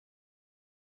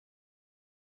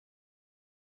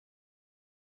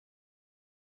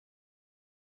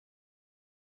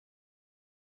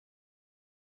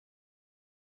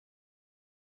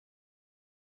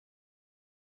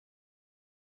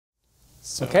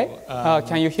So, okay,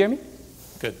 can you hear me?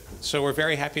 Good. So we're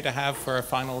very happy to have for our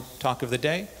final talk of the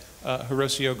day,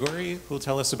 Hirosi Ooguri, who will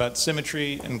tell us about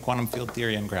symmetry and quantum field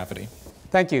theory and gravity.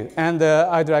 Thank you. And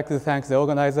I'd like to thank the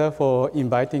organizer for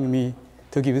inviting me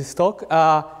to give this talk.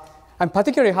 I'm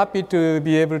particularly happy to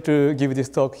be able to give this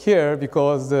talk here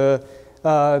because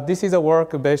this is a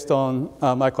work based on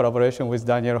my collaboration with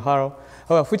Daniel Harrow,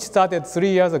 which started 3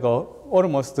 years ago,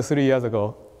 almost 3 years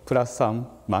ago, plus some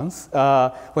months,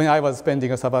 when I was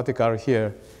spending a sabbatical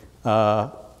here,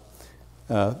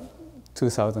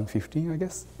 2015, I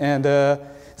guess. And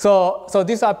so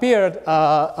this appeared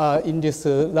in this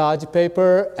large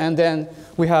paper, and then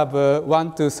we have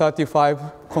 1 to 35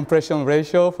 compression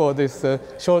ratio for this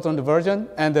shortened version,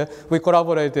 and we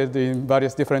collaborated in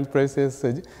various different places,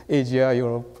 Asia,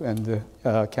 Europe, and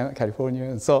California.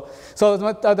 And so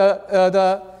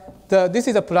this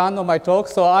is a plan of my talk.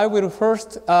 So I will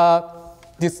first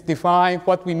define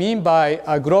what we mean by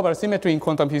global symmetry in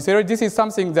quantum field theory. This is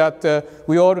something that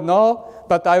we all know,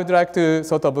 but I would like to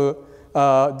sort of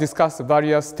discuss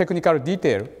various technical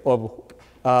details of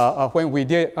when we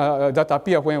that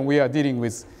appear when we are dealing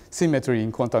with symmetry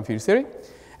in quantum field theory.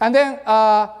 And then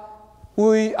I'm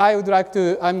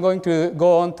going to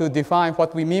go on to define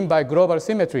what we mean by global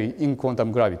symmetry in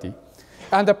quantum gravity.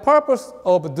 And the purpose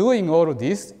of doing all of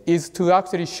this is to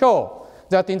actually show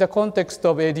that in the context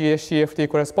of ADS-CFT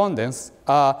correspondence,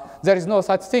 there is no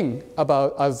such thing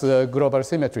as global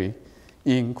symmetry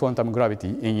in quantum gravity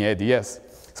in ADS.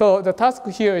 So the task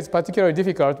here is particularly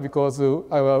difficult because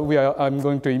I'm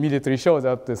going to immediately show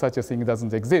that such a thing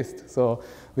doesn't exist. So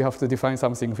we have to define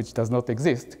something which does not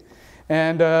exist.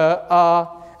 And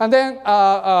then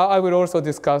I will also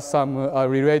discuss some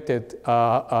related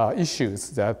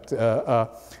issues that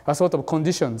are sort of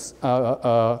conditions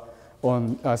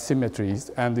on symmetries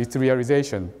and its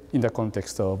realization in the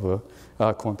context of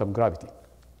quantum gravity.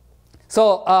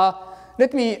 So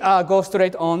let me go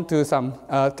straight on to some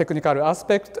technical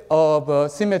aspect of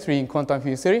symmetry in quantum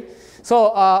field theory.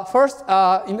 So first,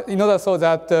 in order so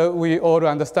that we all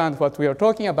understand what we are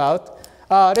talking about,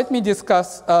 let me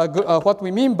discuss what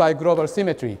we mean by global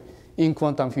symmetry in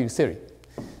quantum field theory.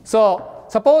 So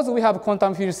suppose we have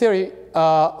quantum field theory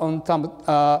on some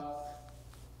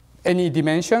any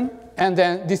dimension, and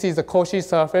then this is a Cauchy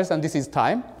surface, and this is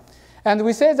time. And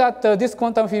we say that this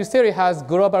quantum field theory has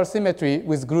global symmetry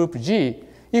with group G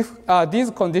if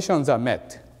these conditions are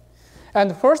met.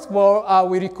 And first of all,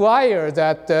 we require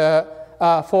that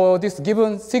for this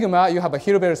given sigma, you have a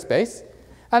Hilbert space.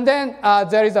 And then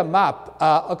there is a map,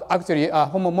 actually a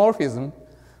homomorphism,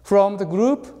 from the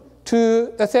group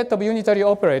to the set of unitary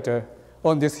operator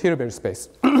on this Hilbert space.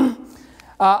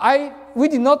 We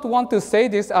did not want to say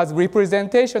this as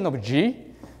representation of G,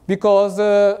 because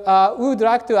we would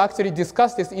like to actually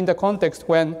discuss this in the context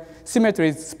when symmetry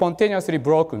is spontaneously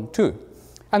broken too.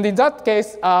 And in that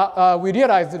case, we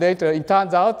realized later, it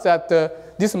turns out that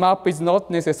this map is not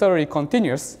necessarily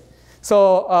continuous.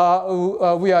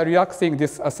 So we are relaxing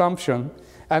this assumption,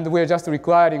 and we're just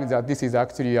requiring that this is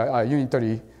actually a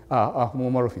unitary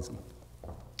homomorphism.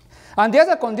 And the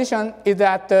other condition is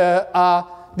that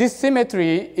this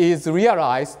symmetry is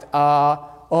realized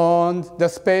on the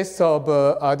space of,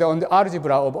 on the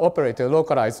algebra of operator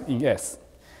localized in S.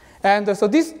 And so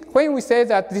this, when we say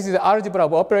that this is the algebra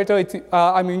of operator,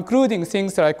 I'm including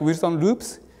things like Wilson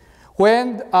loops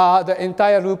when the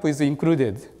entire loop is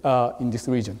included in this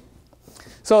region.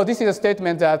 So this is a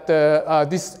statement that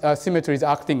this symmetry is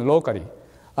acting locally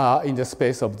in the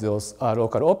space of those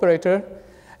local operator.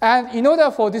 And in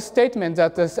order for this statement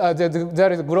that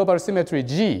there is a global symmetry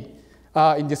G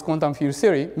in this quantum field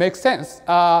theory makes sense,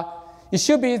 it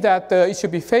should be that it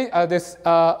should be this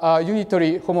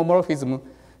unitary homomorphism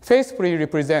faithfully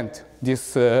represent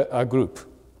this group.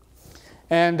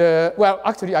 And well,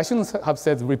 actually, I shouldn't have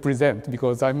said represent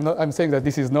because I'm saying that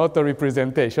this is not a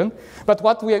representation. But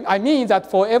what I mean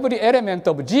that for every element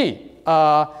of G,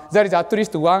 there is at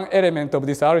least one element of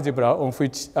this algebra on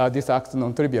which this acts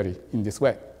non-trivially in this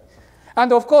way.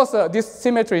 And of course, this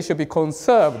symmetry should be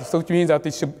conserved, so it means that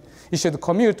it should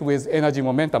commute with energy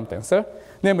momentum tensor.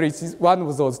 Namely, it's one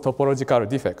of those topological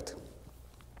defects.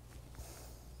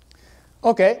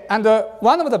 Okay, and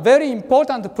one of the very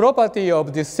important property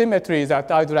of this symmetry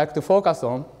that I'd like to focus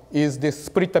on is this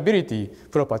splittability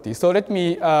property. So let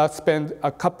me spend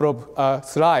a couple of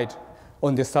slides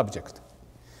on this subject.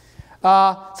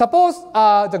 Suppose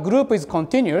the group is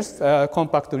continuous,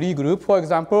 compact Lie group, for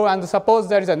example, and suppose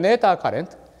there is a Noether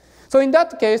current. So in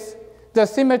that case, the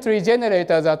symmetry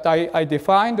generator that I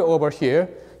defined over here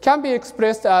can be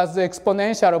expressed as the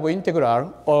exponential of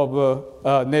integral of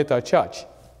Noether charge.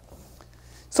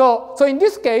 So in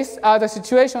this case, the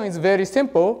situation is very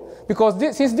simple, because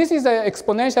since this is an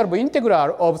exponential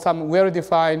integral of some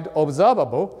well-defined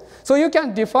observable, so you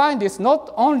can define this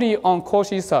not only on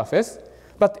Cauchy surface,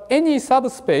 but any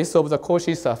subspace of the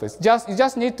Cauchy surface. You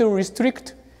just need to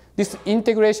restrict this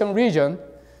integration region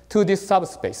to this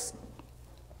subspace.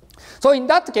 So in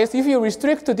that case, if you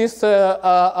restrict this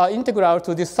integral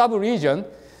to this subregion,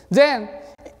 then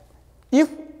if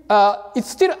it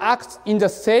still acts in the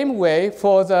same way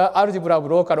for the algebra of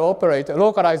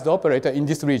localized operator in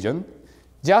this region,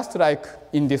 just like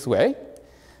in this way.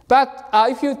 But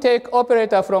if you take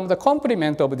operator from the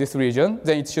complement of this region,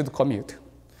 then it should commute.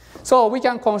 So we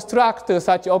can construct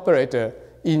such operator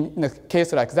in a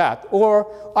case like that. Or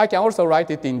I can also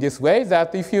write it in this way,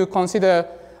 that if you consider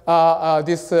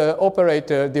this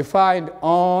operator defined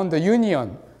on the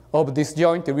union of this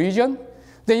joint region,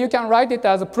 then you can write it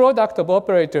as a product of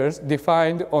operators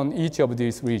defined on each of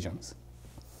these regions.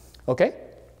 Okay?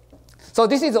 So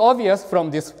this is obvious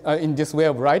from this, in this way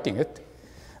of writing it.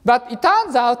 But it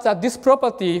turns out that this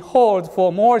property holds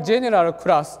for more general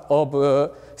class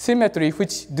of symmetry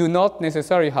which do not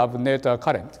necessarily have net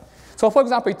current. So for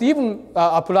example, it even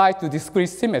applies to discrete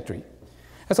symmetry.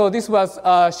 And so this was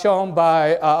shown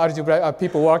by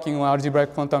people working on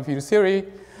algebraic quantum field theory,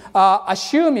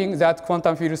 assuming that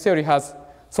quantum field theory has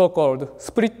so-called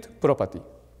split property.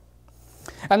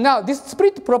 And now this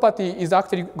split property is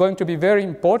actually going to be very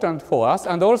important for us,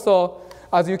 and also,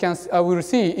 as you can will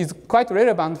see, is quite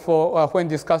relevant for when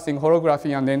discussing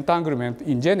holography and entanglement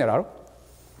in general.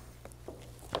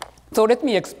 So let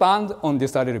me expand on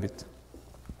this a little bit.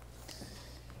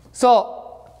 So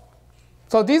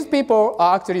these people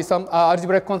are actually some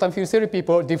algebraic quantum field theory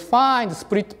people defined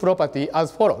split property as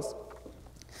follows.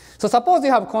 So suppose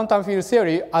you have quantum field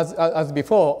theory as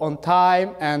before on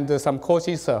time and some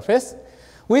Cauchy surface.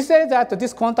 We say that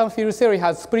this quantum field theory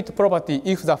has split property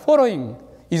if the following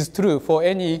is true for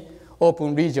any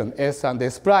open region S and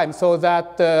S prime, so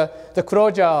that the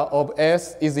closure of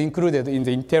S is included in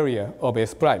the interior of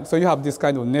S prime. So you have this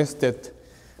kind of nested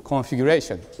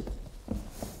configuration.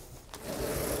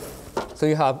 So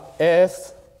you have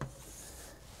S,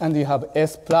 and you have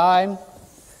S prime.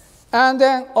 And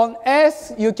then on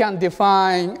S, you can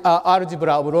define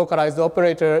algebra of localized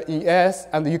operator in S,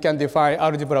 and you can define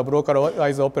algebra of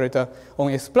localized operator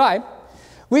on S prime.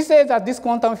 We say that this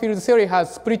quantum field theory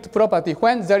has split property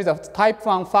when there is a type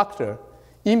 1 factor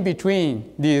in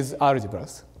between these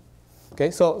algebras.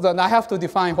 Okay, so then I have to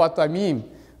define what I mean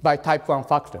by type 1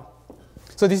 factor.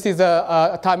 So this is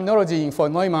a terminology for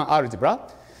Neumann algebra.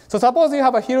 So suppose you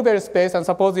have a Hilbert space, and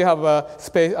suppose you have a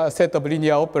set of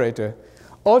linear operator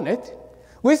on it.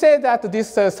 We say that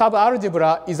this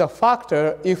subalgebra is a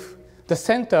factor if the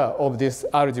center of this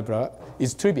algebra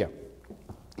is trivial.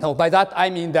 Now, by that, I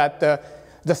mean that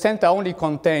the center only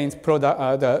contains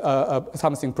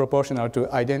something proportional to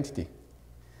identity.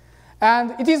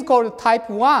 And it is called type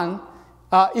 1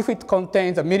 if it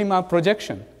contains a minimal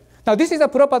projection. Now, this is a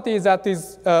property that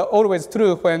is always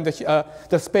true when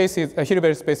the space is,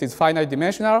 Hilbert space is finite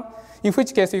dimensional, in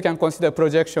which case you can consider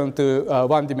projection to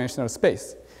one-dimensional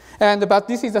space. But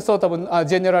this is a sort of a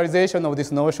generalization of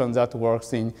this notion that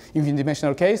works in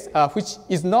infinite-dimensional case, which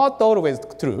is not always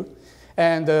true.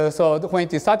 And so when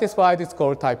it is satisfied, it's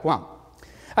called type 1.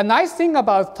 A nice thing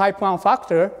about type 1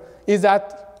 factor is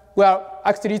that, well,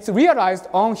 actually it's realized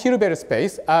on Hilbert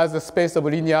space as a space of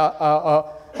linear,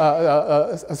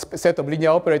 set of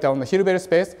linear operator on the Hilbert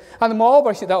space. And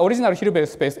moreover, the original Hilbert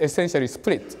space essentially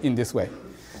split in this way.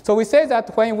 So we say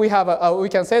that when we have we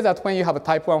can say that when you have a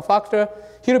type 1 factor,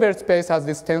 Hilbert space has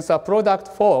this tensor product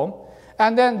form.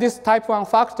 And then this type 1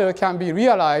 factor can be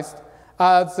realized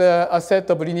as a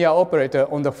set of linear operator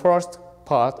on the first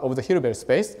part of the Hilbert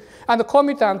space. And the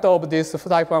commutant of this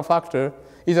type 1 factor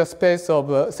is a space of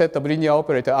a set of linear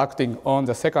operator acting on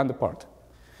the second part.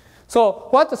 So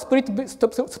what the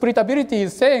splittability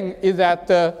is saying is that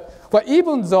well,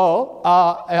 even though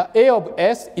A of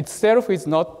S itself is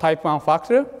not type 1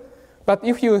 factor, but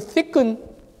if you thicken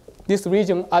this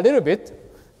region a little bit,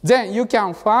 then you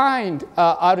can find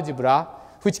algebra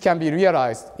which can be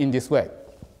realized in this way.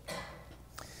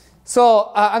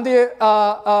 So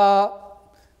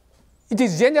it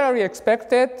is generally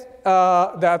expected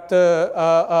that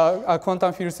a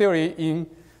quantum field theory in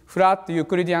flat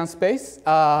Euclidean space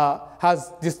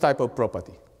has this type of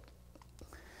property.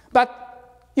 But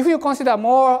if you consider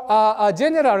more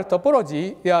general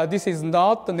topology, this is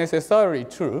not necessarily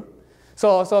true.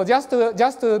 So just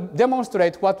to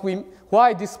demonstrate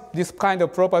why this kind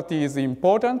of property is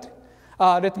important,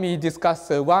 let me discuss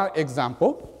one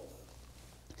example.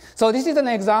 So this is an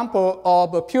example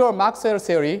of a pure Maxwell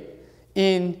theory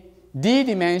in D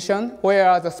dimension,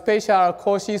 where the spatial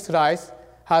Cauchy slice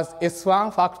has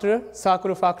S1 factor,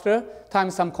 circle factor,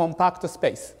 times some compact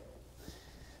space.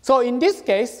 So in this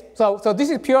case, so this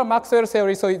is pure Maxwell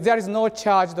theory, so there is no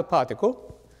charged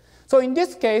particle. So in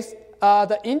this case,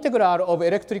 the integral of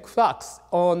electric flux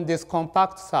on this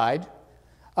compact side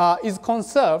is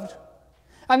conserved.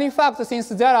 And in fact, since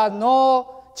there are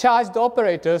no charged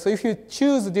operators, so if you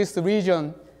choose this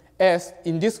region S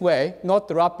in this way, not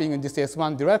wrapping in this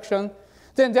S1 direction,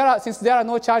 then since there are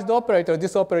no charged operators,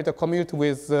 this operator commutes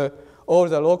with all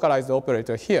the localized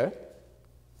operator here.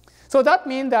 So that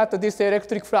means that this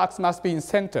electric flux must be in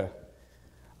center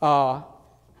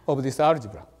of this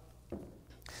algebra.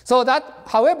 So that,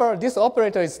 however, this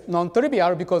operator is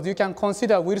non-trivial because you can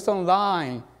consider Wilson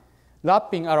line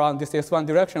wrapping around this S1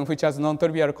 direction, which has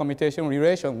non-trivial commutation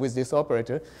relation with this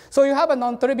operator. So you have a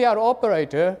non-trivial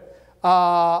operator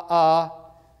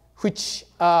which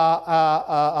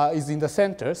is in the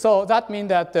center. So that means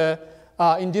that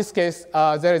in this case,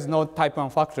 there is no type 1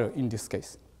 factor in this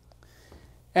case.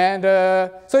 And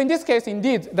so in this case,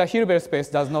 indeed, the Hilbert space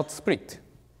does not split.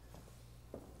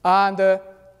 And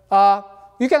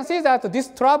you can see that this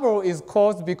trouble is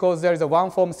caused because there is a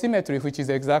one-form symmetry which is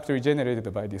exactly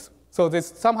generated by this. So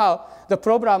this, somehow the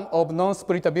problem of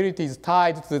non-splittability is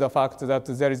tied to the fact that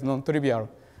there is non-trivial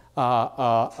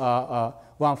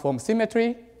one-form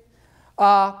symmetry.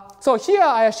 So here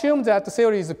I assume that the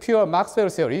theory is a pure Maxwell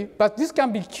theory, but this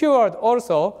can be cured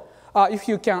also if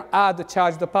you can add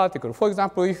charged particle. For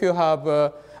example, if you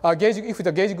have if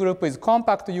the gauge group is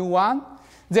compact U1,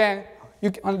 then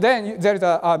there is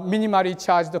a minimally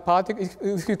charged particle.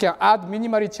 If you can add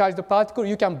minimally charged particle,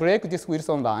 you can break this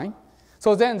Wilson line.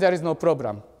 So then there is no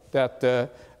problem that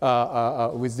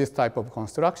with this type of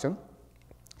construction.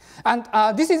 And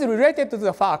this is related to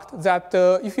the fact that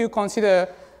if you consider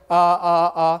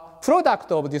a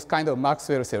product of this kind of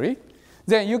Maxwell theory,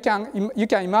 then you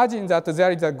can imagine that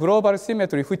there is a global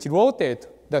symmetry which rotates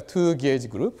the two gauge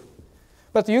group.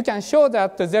 But you can show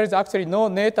that there is actually no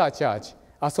Noether charge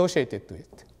associated to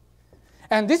it.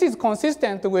 And this is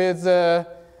consistent with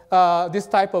this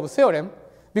type of theorem,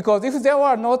 because if there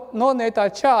were no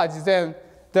Noether charge, then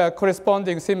the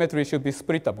corresponding symmetry should be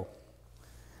splittable.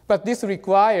 But this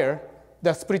requires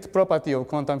the split property of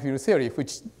quantum field theory,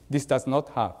 which this does not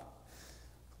have.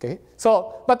 Okay?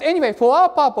 So, but anyway, for our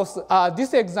purpose,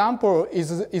 this example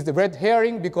is the red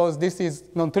herring because this is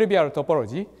non-trivial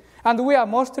topology. And we are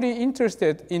mostly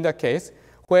interested in the case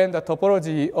when the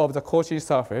topology of the Cauchy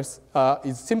surface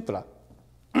is simpler.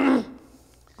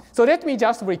 So let me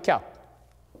just recap.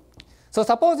 So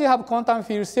suppose you have quantum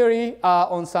field theory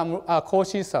on some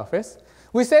Cauchy surface.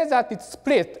 We say that it's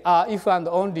split if and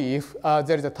only if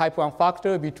there is a type 1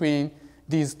 factor between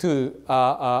these two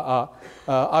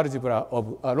algebra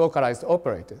of localized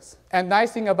operators. And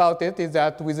nice thing about it is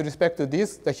that with respect to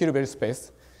this, the Hilbert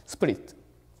space split.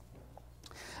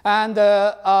 And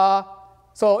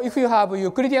so if you have a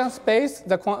Euclidean space,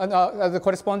 the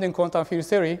corresponding quantum field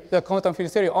theory, the quantum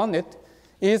field theory on it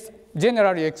is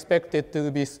generally expected to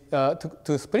be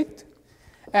to split.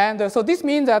 And so this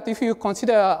means that if you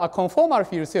consider a conformal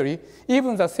field theory,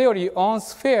 even the theory on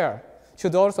sphere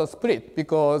should also split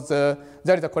because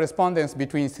there is a correspondence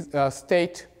between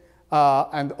state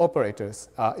and operators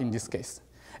in this case.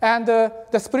 And the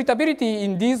splittability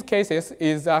in these cases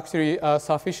is actually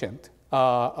sufficient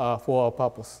for our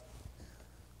purpose.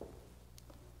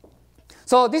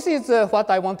 So this is what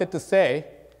I wanted to say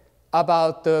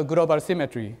about global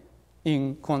symmetry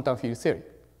in quantum field theory.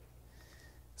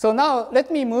 So now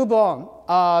let me move on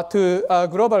to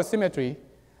global symmetry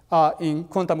in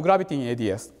quantum gravity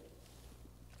in ADS.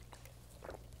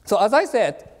 So as I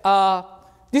said,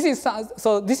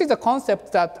 this is a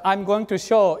concept that I'm going to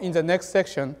show in the next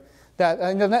section. That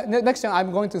in the next section,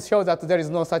 I'm going to show that there is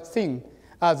no such thing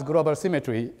as global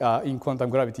symmetry in quantum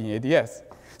gravity in ADS.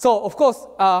 So of course,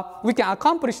 we can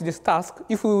accomplish this task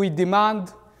if we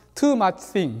demand too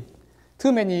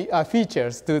many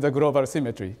features to the global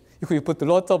symmetry. If we put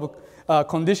lots of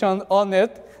conditions on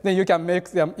it, then you can make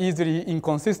them easily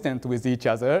inconsistent with each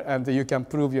other, and you can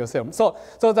prove yourself. So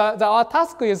our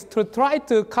task is to try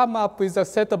to come up with a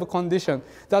set of conditions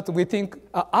that we think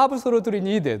are absolutely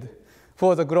needed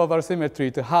for the global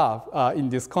symmetry to have in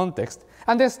this context.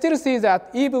 And then still see that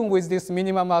even with this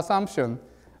minimum assumption,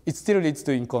 it still leads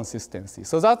to inconsistency.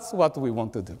 So that's what we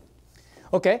want to do.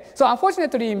 Okay, so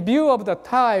unfortunately, in view of the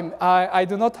time, I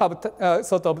do not have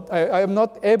I am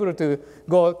not able to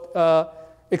go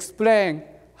explain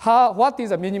what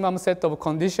is a minimum set of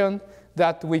conditions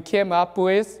that we came up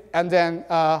with, and then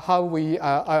how we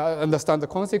understand the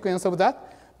consequence of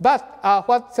that.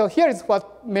 So here is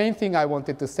what main thing I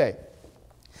wanted to say.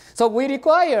 So we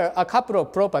require a couple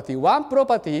of properties. One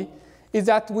property is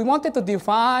that we wanted to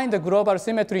define the global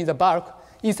symmetry in the bulk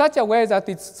in such a way that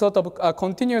it's sort of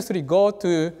continuously go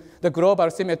to the global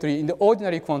symmetry in the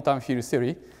ordinary quantum field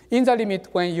theory in the limit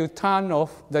when you turn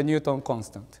off the Newton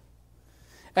constant.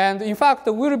 And in fact,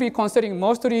 we'll be considering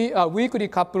mostly a weakly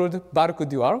coupled bulk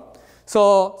dual.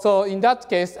 So in that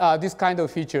case, this kind of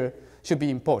feature should be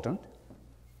important.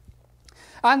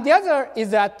 And the other is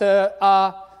that,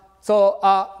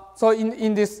 so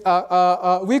in this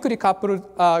weakly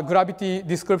coupled gravity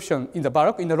description in the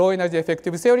bulk, in the low energy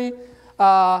effective theory,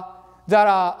 there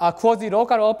are a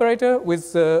quasi-local operator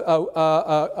with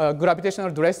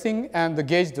gravitational dressing and the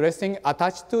gauge dressing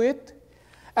attached to it.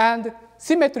 And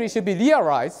symmetry should be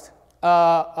realized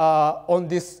on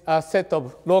this set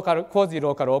of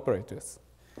quasi-local operators.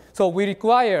 So we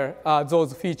require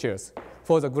those features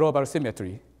for the global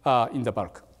symmetry in the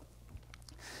bulk.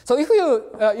 So if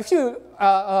you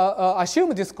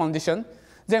assume this condition,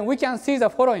 then we can see the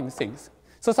following things.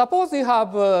 So suppose you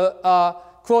have a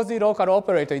quasi-local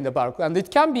operator in the bulk, and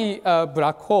it can be a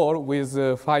black hole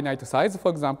with finite size, for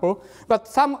example, but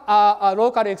some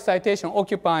local excitation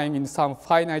occupying in some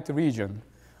finite region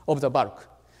of the bulk.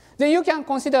 Then you can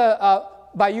consider,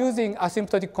 by using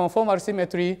asymptotic conformal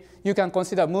symmetry, you can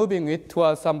consider moving it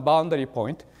towards some boundary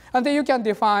point, and then you can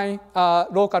define a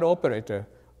local operator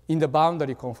in the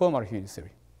boundary conformal field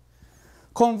theory.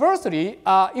 Conversely,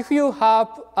 if you have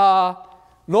a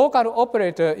local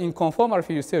operator in conformal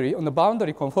field theory, on the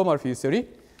boundary conformal field theory,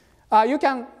 you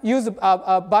can use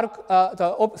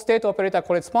the state operator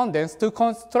correspondence to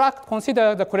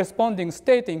consider the corresponding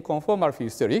state in conformal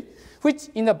field theory, which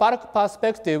in the bulk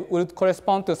perspective would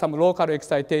correspond to some local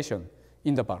excitation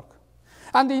in the bulk.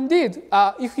 And indeed,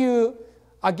 if you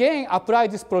again apply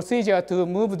this procedure to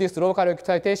move this local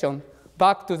excitation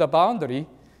back to the boundary,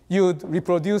 you would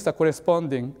reproduce the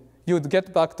corresponding, you would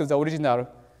get back to the original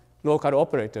local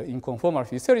operator in conformal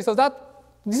field theory. So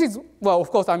this is, well, of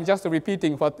course, I'm just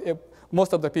repeating what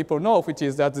most of the people know, which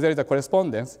is that there is a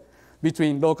correspondence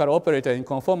between local operator in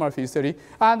conformal field theory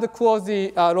and the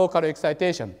quasi-local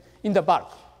excitation in the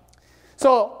bulk.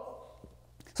 So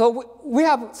we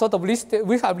have sort of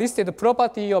listed the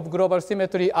property of global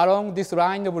symmetry along this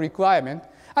line of requirement.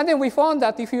 And then we found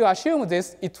that if you assume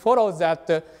this, it follows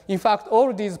that, in fact,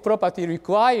 all these property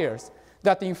requires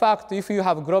that, in fact, if you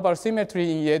have global symmetry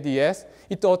in ADS,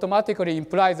 it automatically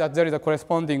implies that there is a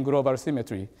corresponding global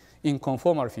symmetry in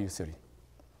conformal field theory.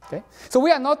 Okay? So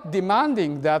we are not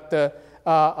demanding that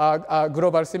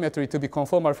global symmetry to be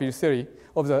conformal field theory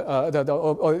of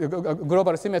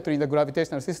global symmetry in the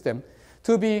gravitational system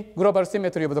to be global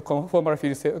symmetry of the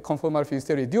conformal field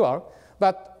theory dual.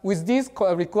 But with this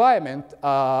requirement,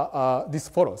 this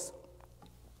follows.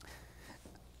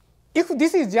 If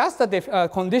this is just a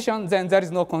condition, then there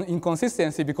is no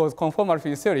inconsistency because conformal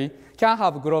field theory can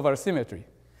have global symmetry.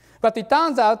 But it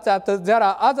turns out that there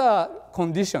are other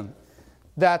conditions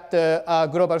that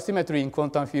global symmetry in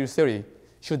quantum field theory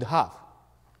should have.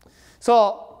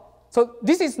 So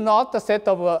this is not a set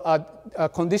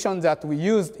of conditions that we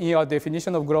used in our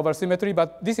definition of global symmetry,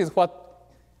 but this is what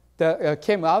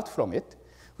came out from it,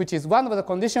 which is one of the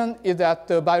conditions is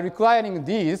that by requiring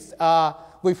these,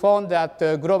 we found that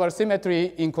global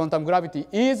symmetry in quantum gravity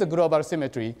is a global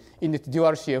symmetry in its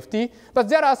dual QFT. But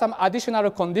there are some additional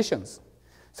conditions,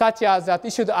 such as that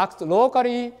it should act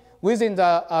locally within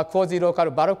the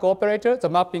quasi-local bulk operator, the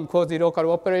mapping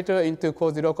quasi-local operator into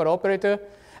quasi-local operator.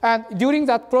 And during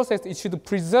that process, it should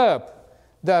preserve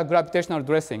the gravitational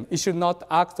dressing. It should not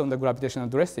act on the gravitational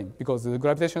dressing, because the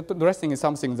gravitational dressing is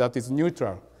something that is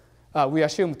neutral. We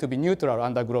assume to be neutral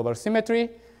under global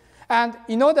symmetry. And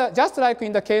in order, just like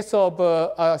in the case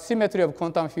of symmetry of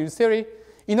quantum field theory,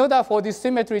 in order for this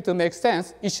symmetry to make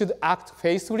sense, it should act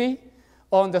faithfully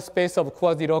on the space of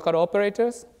quasi-local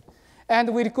operators.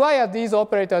 And we require these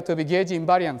operators to be gauge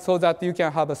invariant so that you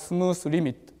can have a smooth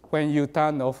limit when you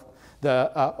turn off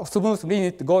the smooth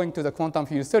limit going to the quantum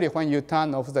field theory when you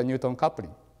turn off the Newton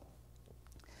coupling.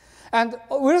 And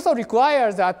we also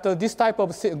require that this type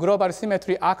of global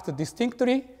symmetry act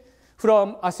distinctly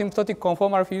from asymptotic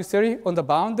conformal field theory on the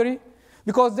boundary,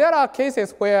 because there are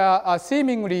cases where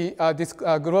seemingly this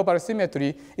global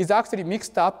symmetry is actually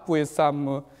mixed up with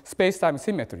some space-time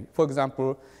symmetry. For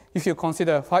example, if you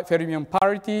consider fermion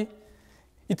parity,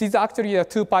 it is actually a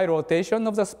 2-pi rotation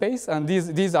of the space, and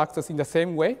these act in the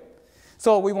same way.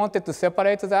 So we wanted to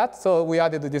separate that, so we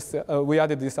added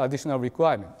this additional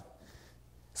requirement.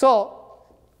 So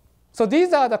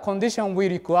these are the conditions we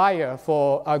require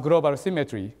for global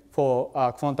symmetry for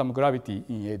quantum gravity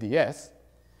in ADS.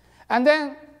 And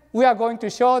then we are going to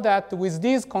show that with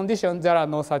these conditions, there are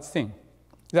no such thing.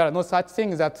 There are no such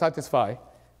things that satisfy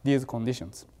these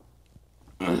conditions.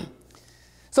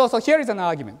 So here is an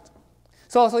argument.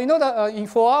 So in order,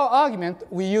 for our argument,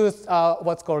 we use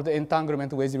what's called the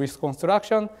entanglement wedge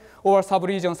reconstruction or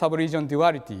subregion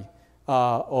duality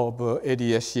of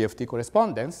ADS-CFT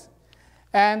correspondence.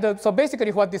 And so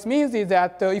basically what this means is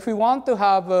that if we want to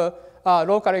have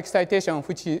local excitation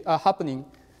which is happening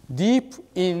deep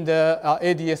in the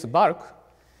ADS bulk,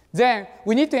 then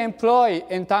we need to employ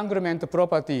entanglement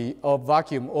property of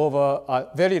vacuum over a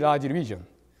very large region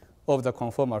of the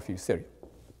conformal field theory.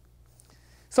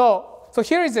 So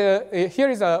here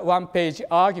is a one-page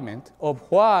argument of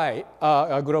why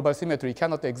a global symmetry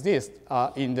cannot exist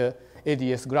in the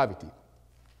ADS gravity.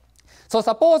 So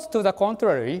suppose to the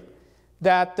contrary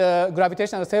that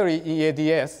gravitational theory in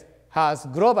ADS has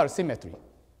global symmetry.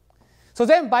 So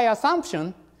then by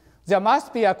assumption, there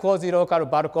must be a quasi-local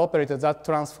bulk operator that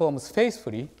transforms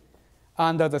faithfully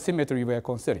under the symmetry we are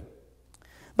considering.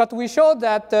 But we showed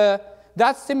that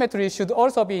that symmetry should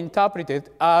also be interpreted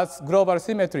as global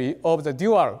symmetry of the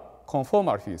dual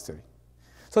conformal field theory.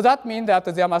 So that means that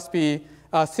there must be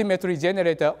a symmetry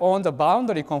generator on the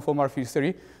boundary conformal field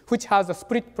theory which has a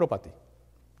split property.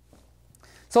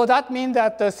 So that means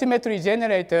that the symmetry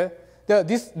generator,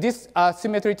 this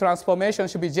symmetry transformation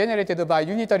should be generated by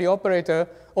unitary operator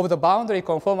of the boundary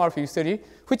conformal field theory,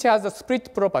 which has a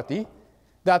split property.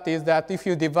 That is that if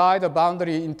you divide the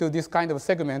boundary into this kind of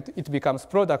segment, it becomes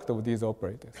product of these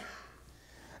operators.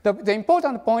 The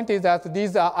important point is that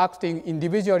these are acting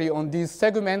individually on these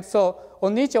segments. So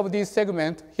on each of these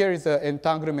segments, here is an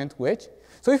entanglement wedge.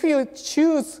 So if you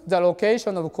choose the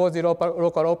location of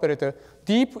quasi-local operator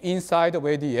deep inside of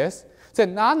ADS,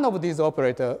 then none of these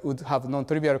operators would have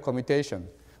non-trivial commutation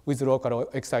with local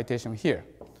excitation here.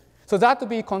 So that would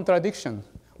be contradiction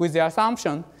with the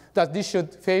assumption that this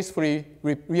should faithfully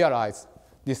realize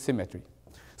this symmetry.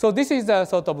 So this is the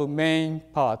sort of main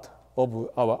part of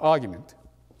our argument.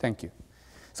 Thank you.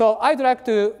 So I'd like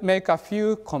to make a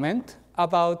few comments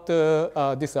about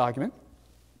this argument.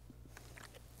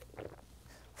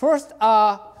 First,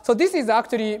 so this is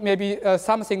actually maybe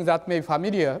something that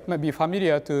may be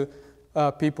familiar to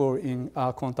people in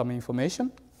quantum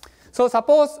information. So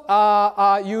suppose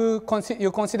you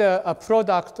consider a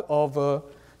product of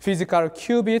physical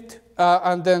qubit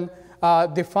and then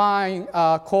define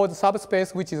code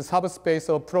subspace, which is a subspace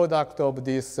of product of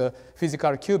this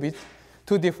physical qubit,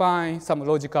 to define some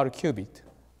logical qubit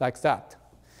like that.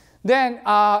 Then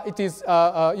it is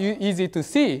easy to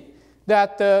see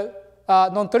that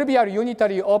non-trivial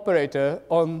unitary operator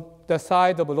on the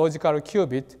side of logical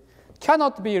qubit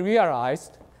cannot be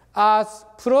realized as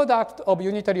product of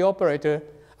unitary operator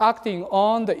acting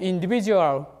on the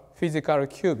individual physical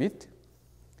qubit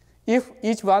if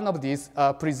each one of these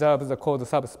preserves the code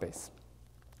subspace.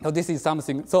 So this is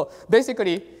something. So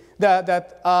basically,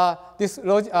 this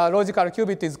logical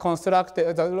qubit is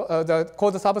constructed. The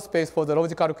code subspace for the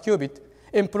logical qubit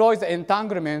employs the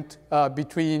entanglement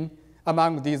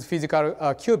among these physical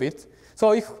qubits.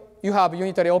 So if you have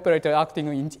unitary operator acting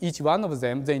in each one of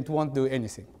them, then it won't do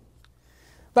anything.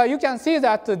 But you can see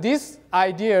that this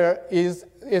idea is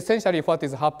essentially what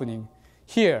is happening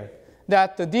here.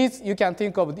 That you can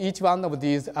think of each one of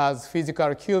these as physical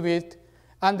qubit,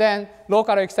 and then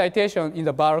local excitation in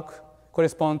the bulk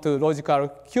correspond to logical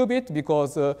qubit,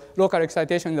 because local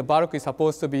excitation in the bulk is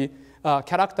supposed to be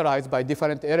characterized by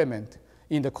different elements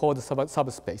in the code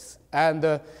subspace.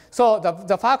 And so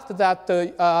the fact that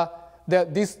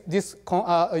this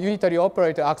unitary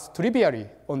operator acts trivially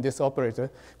on this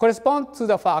operator corresponds to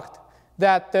the fact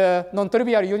that the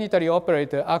non-trivial unitary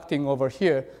operator acting over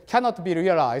here cannot be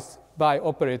realized by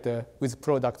operator with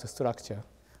product structure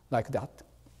like that.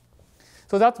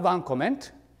 So that's one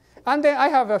comment. And then I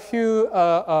have a few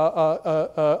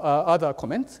other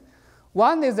comments.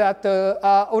 One is that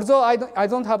although I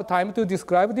don't have time to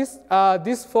describe this,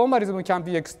 this formalism can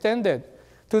be extended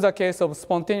to the case of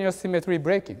spontaneous symmetry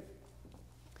breaking.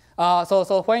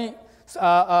 So when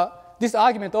this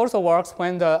argument also works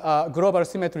when the global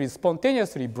symmetry is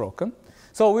spontaneously broken.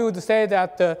 So we would say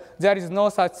that there is no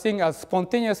such thing as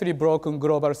spontaneously broken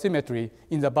global symmetry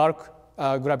in the bulk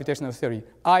gravitational theory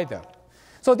either.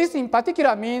 So this in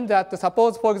particular means that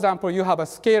suppose, for example, you have a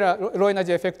scalar low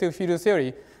energy effective field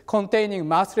theory containing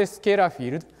massless scalar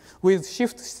field with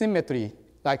shift symmetry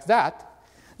like that,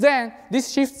 then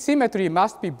this shift symmetry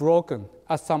must be broken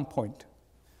at some point.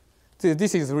 So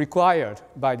this is required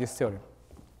by this theorem.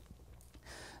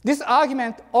 This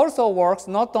argument also works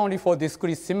not only for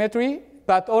discrete symmetry,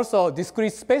 but also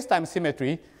discrete spacetime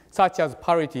symmetry such as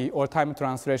parity or time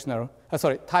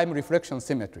reflection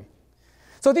symmetry.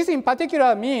 So this in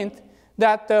particular means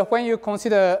that when you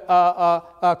consider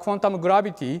quantum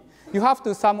gravity, you have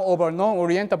to sum over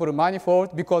non-orientable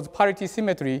manifold because parity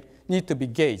symmetry needs to be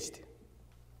gauged.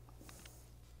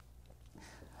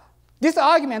 This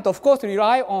argument, of course,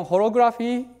 relies on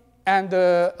holography and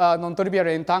non-trivial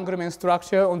entanglement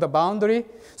structure on the boundary.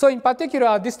 So in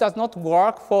particular, this does not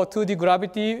work for 2D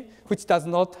gravity, which does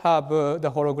not have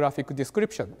the holographic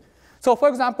description. So for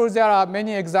example, there are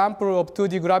many examples of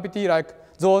 2D gravity like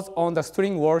those on the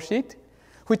string worldsheet,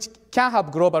 which can have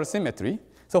global symmetry.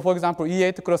 So for example,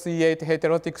 E8 cross E8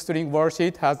 heterotic string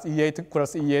worldsheet has E8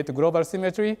 cross E8 global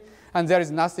symmetry, and there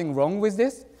is nothing wrong with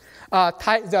this.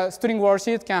 The string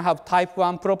worldsheet can have type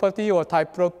 1 property or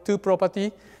type 2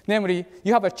 property. Namely,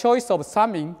 you have a choice of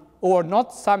summing or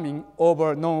not summing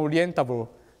over non-orientable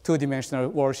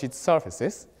two-dimensional worldsheet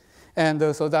surfaces.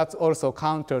 And so that's also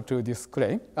counter to this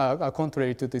claim,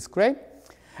 contrary to this claim.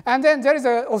 And then there is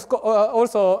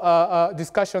also a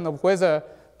discussion of whether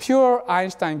pure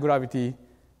Einstein gravity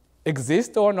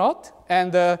exists or not.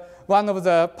 And one of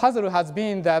the puzzles has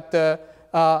been that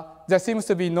there seems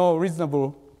to be no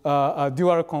reasonable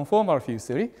dual conformal field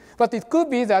theory. But it could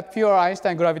be that pure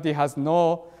Einstein gravity has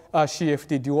no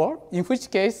QFT dual, in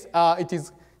which case it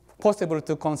is possible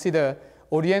to consider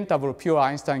orientable pure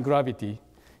Einstein gravity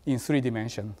in 3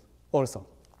 dimensions also.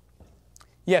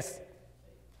 Yes?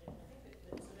 So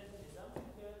there's an assumption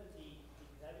here that the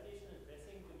gravitational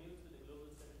dressing commutes with the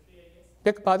global symmetry, I guess?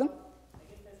 Beg pardon? I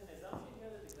guess there's an assumption here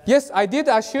that the Yes, I did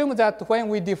assume that when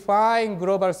we define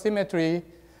global symmetry,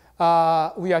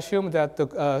 we assume that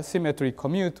the symmetry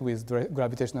commute with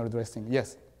gravitational dressing.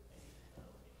 Yes?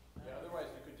 Yeah, otherwise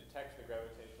you could detect the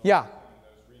gravitational Yeah. dressing in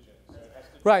those regions. So it has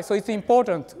to Right, so it's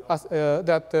important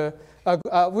that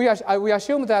we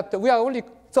assume that we are only,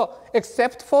 so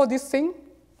except for this thing,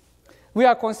 we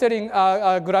are considering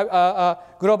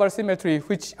global symmetry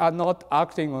which are not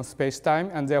acting on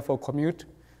space-time and therefore commute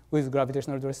with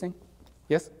gravitational dressing.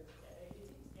 Yes?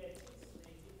 it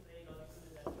seems very logical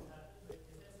that should happen,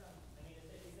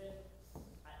 but is there some,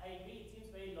 I agree, it seems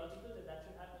very logical that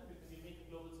should happen because you make a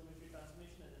global symmetry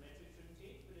transformation and the metric shouldn't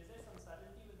change, but is there some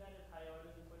subtlety with that at higher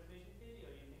orders in perturbation theory,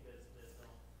 or do you think there's no?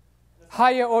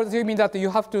 Higher orders, you mean that you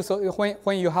have to,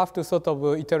 when you have to sort of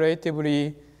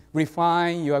iteratively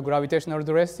refine your gravitational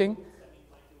dressing?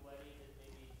 Might you worry that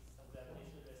maybe some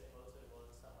gravitational dressing also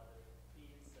involves some other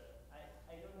fields?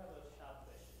 I don't have a sharp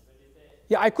question, but is there?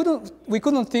 Yeah, we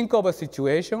couldn't think of a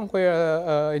situation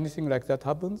where anything like that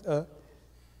happens. Do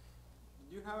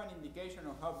you have an indication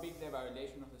of how big the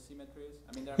violation of the symmetry is?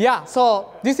 I mean, Yeah,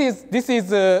 so this is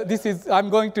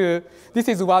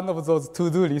one of those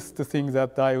to-do list things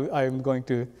that I am going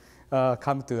to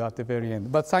come to at the very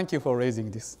end. But thank you for raising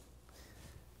this.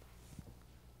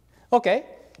 Okay,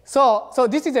 so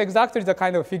this is exactly the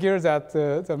kind of figure that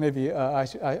maybe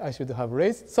I should have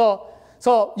raised.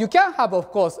 So you can have, of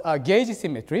course, a gauge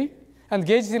symmetry. And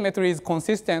gauge symmetry is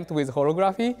consistent with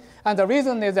holography. And the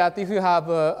reason is that if you have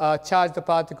a charged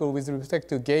particle with respect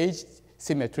to gauge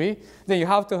symmetry, then you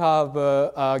have to have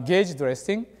a gauge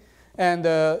dressing. And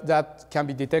that can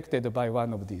be detected by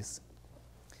one of these.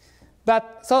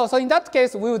 But so in that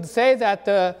case, we would say that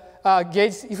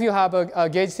if you have a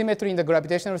gauge symmetry in the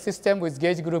gravitational system with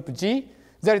gauge group G,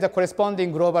 there is a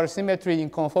corresponding global symmetry in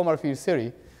conformal field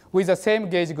theory with the same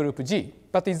gauge group G.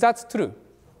 But is that true?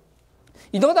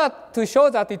 In order to show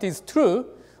that it is true,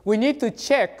 we need to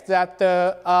check that,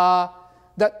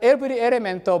 that every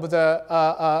element of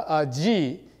the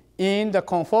G in the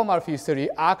conformal field theory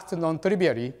acts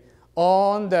non-trivially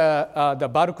on the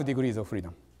bulk degrees of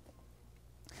freedom.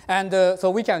 And so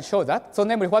we can show that. So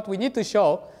namely, what we need to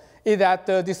show is that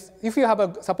if you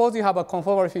have suppose you have a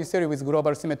conformal field theory with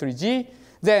global symmetry G,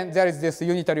 then there is this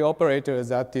unitary operator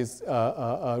that is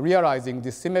realizing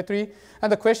this symmetry.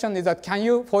 And the question is that can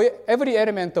you, for every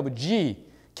element of G,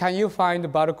 can you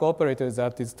find bulk operator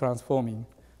that is transforming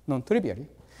non-trivially?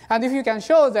 And if you can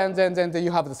show, then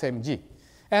you have the same G.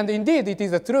 And indeed, it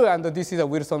is true, and this is a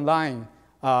Wilson line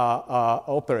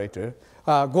operator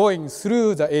going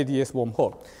through the ADS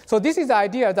wormhole. So this is the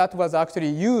idea that was actually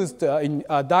used in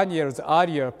Daniel's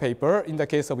earlier paper in the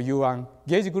case of U1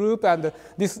 gauge group, and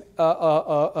this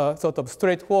sort of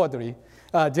straightforwardly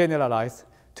generalized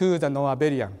to the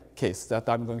non-abelian case that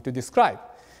I'm going to describe.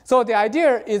 So the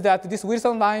idea is that this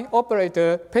Wilson line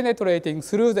operator penetrating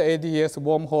through the ADS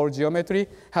wormhole geometry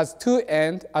has two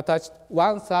ends attached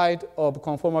one side of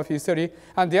conformal field theory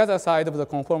and the other side of the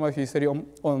conformal field theory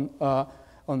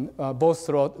on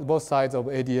both sides of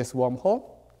ADS wormhole.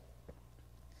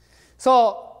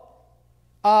 So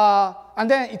And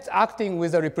then it's acting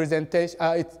with a representation,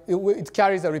 it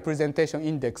carries a representation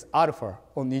index alpha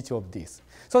on each of these.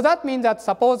 So that means that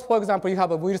suppose, for example, you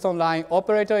have a Wilson line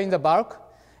operator in the bulk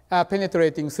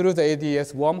penetrating through the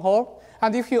ADS wormhole.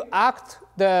 And if you act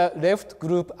the left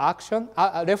group action,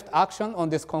 left action on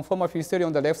this conformal field theory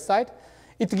on the left side,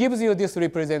 it gives you this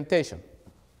representation.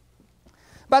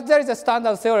 But there is a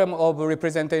standard theorem of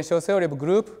representation theory of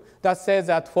group that says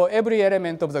that for every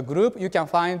element of the group, you can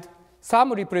find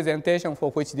some representation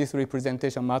for which this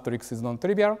representation matrix is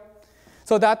non-trivial.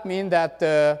 So that means that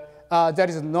there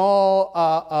is no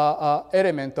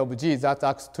element of G that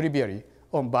acts trivially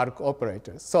on bulk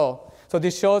operators. So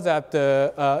this shows that,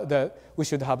 that we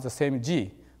should have the same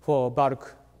G for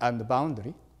bulk and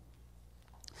boundary.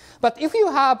 But if you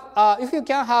have, if you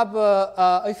can have,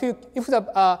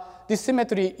 this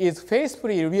symmetry is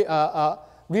faithfully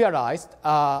realized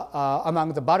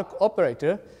among the bulk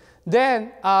operator,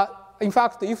 then in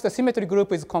fact, if the symmetry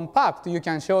group is compact, you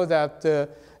can show that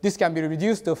this can be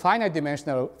reduced to finite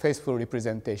dimensional faithful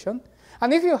representation.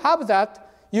 And if you have that,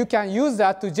 you can use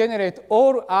that to generate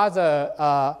all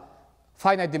other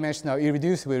finite dimensional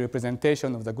irreducible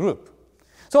representation of the group.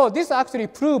 So this actually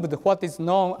proved what is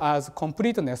known as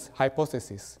completeness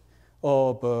hypothesis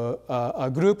of a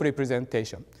group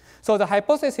representation. So the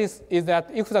hypothesis is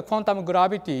that if the quantum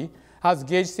gravity has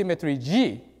gauge symmetry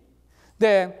G,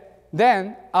 then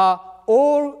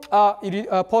all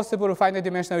possible finite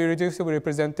dimensional irreducible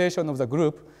representation of the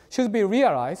group should be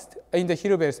realized in the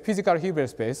physical Hilbert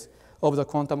space of the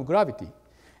quantum gravity.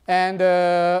 And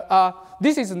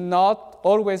this is not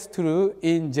always true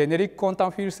in generic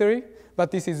quantum field theory, but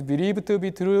this is believed to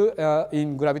be true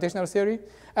in gravitational theory.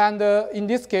 And in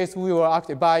this case, we were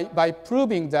actually, by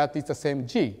proving that it's the same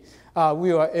G,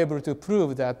 we were able to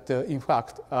prove that, in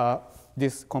fact,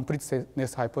 this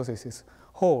completeness hypothesis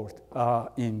holds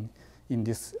in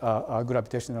this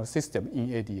gravitational system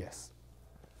in ADS.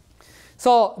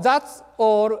 So that's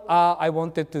all I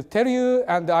wanted to tell you,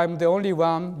 and I'm the only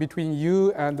one between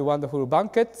you and the wonderful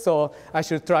banquet, so I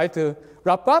should try to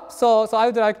wrap up. So I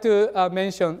would like to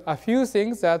mention a few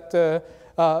things that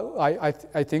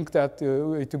I think that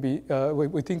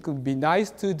we think would be nice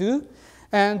to do.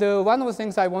 And one of the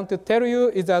things I want to tell you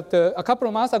is that a couple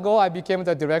of months ago, I became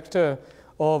the director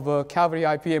of Kavli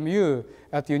IPMU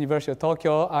at the University of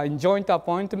Tokyo in joint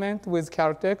appointment with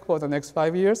Caltech for the next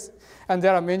 5 years. And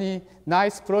there are many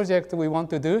nice projects we want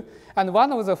to do. And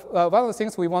one of the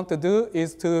things we want to do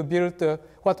is to build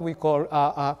what we call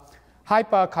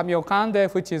hyper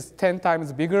Kamiokande, which is 10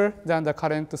 times bigger than the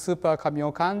current super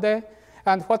Kamiokande.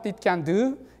 And what it can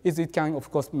do is it can,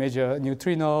 of course, measure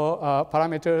neutrino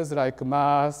parameters like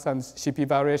mass and CP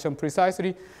variation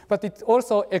precisely. But it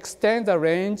also extends the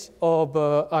range of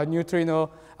neutrino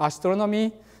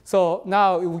astronomy. So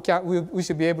now we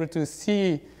should be able to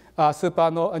see a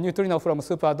neutrino from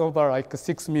supernova like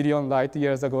 6 million light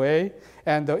years away.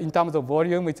 And in terms of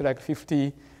volume, it's like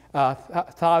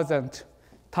 50,000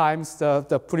 times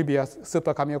the previous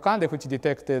super Kamiokande, which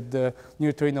detected the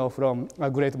neutrino from a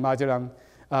Great Magellan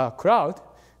cloud.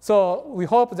 So we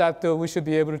hope that we should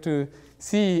be able to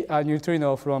see a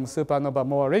neutrino from supernova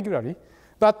more regularly.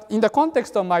 But in the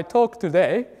context of my talk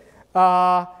today,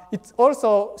 it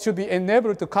also should be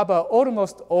enabled to cover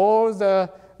almost all the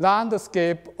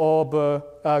landscape of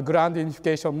grand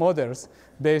unification models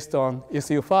based on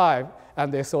SU5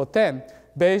 and SO10,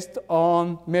 based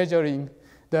on measuring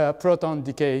the proton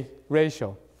decay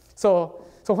ratio. So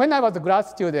when I was a grad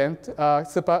student,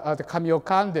 the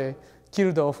Kamiokande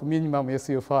killed off minimum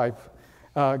SU5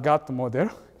 GATT model,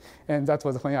 and that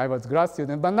was when I was a grad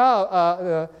student. But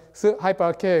now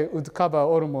Hyper K would cover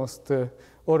almost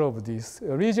all of this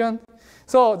region.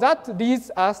 So that leads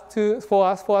us to, for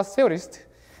us theorists,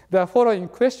 the following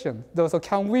question. So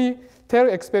can we tell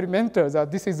experimenters that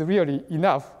this is really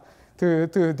enough to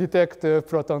detect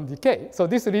proton decay? So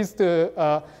this leads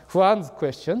to Juan's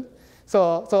question.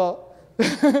 So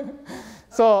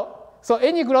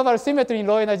any global symmetry in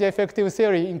low energy effective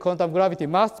theory in quantum gravity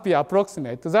must be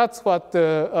approximate. That's what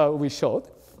we showed.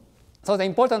 So the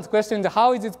important question is,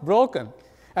 how is it broken?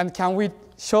 And can we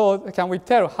tell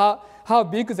how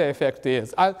big the effect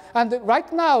is? And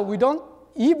right now, we don't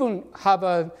even have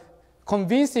a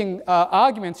convincing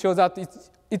argument show that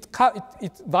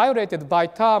it's violated by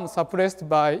term suppressed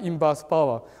by inverse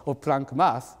power of Planck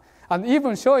mass. And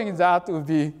even showing that would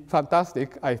be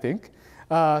fantastic, I think,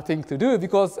 thing to do,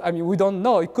 because I mean, we don't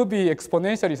know. It could be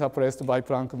exponentially suppressed by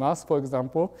Planck mass, for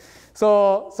example.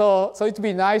 So it'd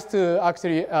be nice to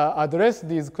actually address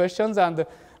these questions, and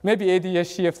maybe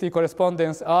ADS QFT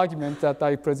correspondence argument that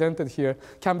I presented here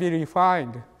can be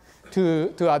refined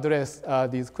to address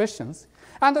these questions.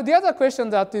 And the other question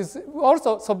that is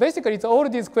also, so basically all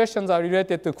these questions are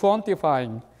related to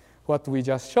quantifying what we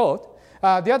just showed.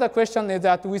 The other question is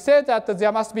that we said that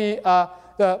there must be,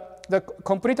 the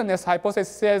completeness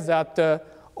hypothesis says that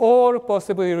all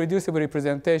possibly reducible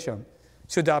representation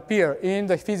should appear in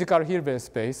the physical Hilbert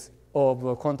space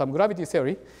of quantum gravity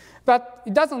theory. But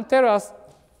it doesn't tell us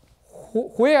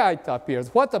where it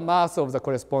appears, what the mass of the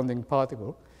corresponding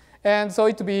particle. And so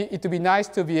it'd be nice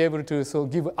to be able to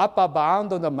give upper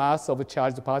bound on the mass of a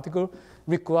charged particle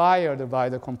required by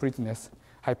the completeness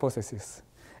hypothesis.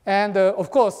 And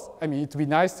of course, I mean, it'd be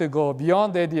nice to go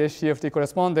beyond ADS-CFT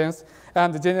correspondence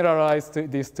and generalize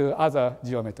this to other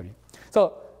geometry.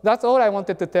 So that's all I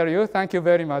wanted to tell you. Thank you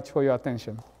very much for your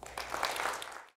attention.